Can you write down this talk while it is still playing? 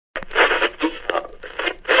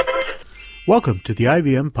Welcome to the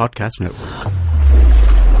IVM Podcast Network.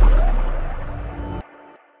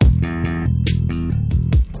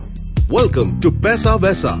 Welcome to Paisa,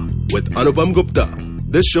 Vaisa with Anupam Gupta.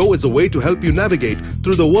 This show is a way to help you navigate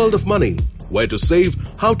through the world of money, where to save,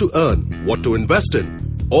 how to earn, what to invest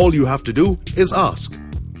in. All you have to do is ask.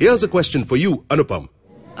 Here's a question for you, Anupam.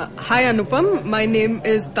 Hi Anupam, my name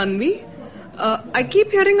is Tanvi. I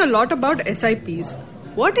keep hearing a lot about SIPs.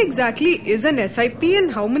 What exactly is an SIP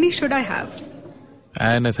and how many should I have?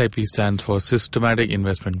 And SIP stands for Systematic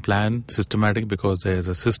Investment Plan. Systematic because there is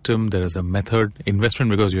a system, there is a method.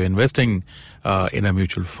 Investment because you're investing in a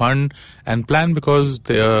mutual fund. And plan because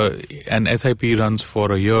an SIP runs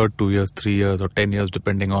for a year, 2 years, 3 years or 10 years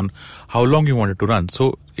depending on how long you want it to run.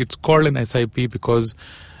 So it's called an SIP because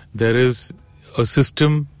there is a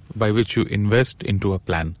system by which you invest into a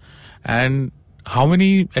plan. And how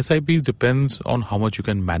many SIPs depends on how much you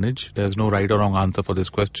can manage. There's no right or wrong answer for this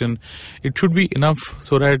question. It should be enough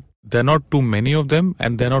so that there are not too many of them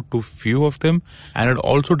and there are not too few of them. And it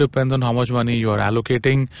also depends on how much money you are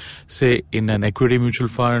allocating, say in an equity mutual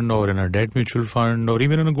fund or in a debt mutual fund or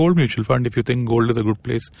even in a gold mutual fund if you think gold is a good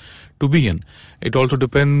place to be in. It also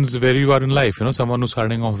depends where you are in life. Someone who's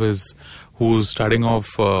starting off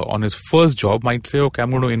on his first job might say, okay, I'm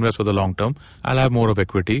going to invest for the long term. I'll have more of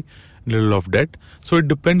equity, little of debt. So it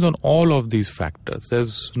depends on all of these factors.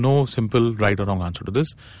 There's no simple right or wrong answer to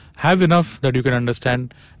this. Have enough that you can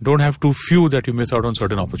understand. Don't have too few that you miss out on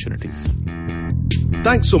certain opportunities.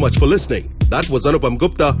 Thanks so much for listening. That was Anupam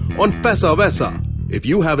Gupta on Paisa Vaisa. If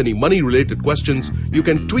you have any money-related questions, you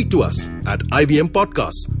can tweet to us at IVM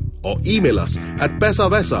Podcasts or email us at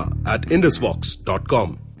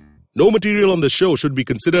paisavaisa@indusvox.com. No material on this show should be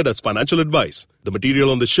considered as financial advice. The material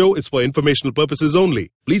on this show is for informational purposes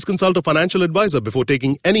only. Please consult a financial advisor before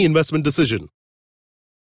taking any investment decision.